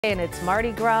And it's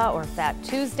Mardi Gras or Fat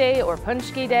Tuesday or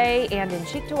Punchki Day, and in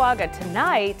Cheektowaga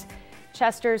tonight,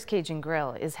 Chester's Cajun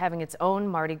Grill is having its own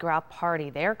Mardi Gras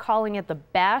party. They're calling it the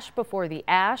Bash Before the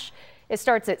Ash. It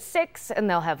starts at 6 and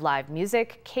they'll have live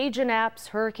music, Cajun apps,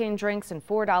 hurricane drinks, and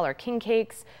 $4 king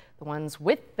cakes, the ones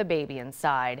with the baby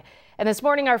inside. And this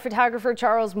morning, our photographer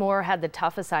Charles Moore had the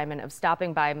tough assignment of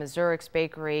stopping by Missouri's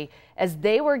Bakery as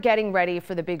they were getting ready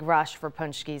for the big rush for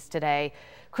punchkis today.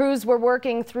 Crews were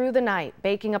working through the night,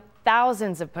 baking up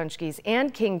thousands of punchkis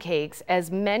and king cakes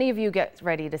as many of you get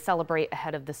ready to celebrate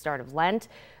ahead of the start of Lent.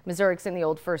 Missouri's in the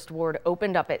Old First Ward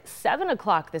opened up at 7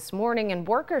 o'clock this morning, and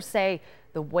workers say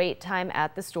the wait time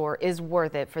at the store is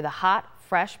worth it for the hot,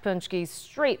 fresh punchkis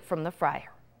straight from the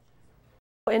fryer.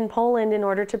 In Poland, in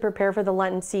order to prepare for the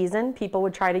Lenten season, people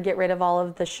would try to get rid of all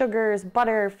of the sugars,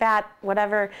 butter, fat,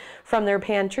 whatever from their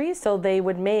pantry, so they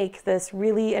would make this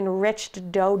really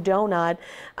enriched dough donut.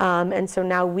 And so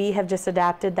now we have just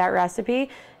adapted that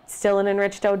recipe. Still an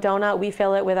enriched dough donut. We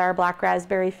fill it with our black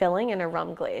raspberry filling and a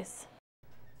rum glaze.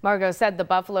 Margot said the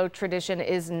buffalo tradition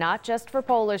is not just for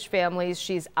Polish families.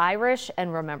 She's Irish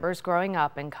and remembers growing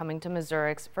up and coming to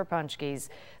Missouri's for punchkis.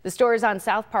 The store is on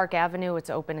South Park Avenue. It's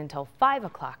open until 5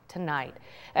 o'clock tonight.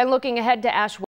 And looking ahead to Ash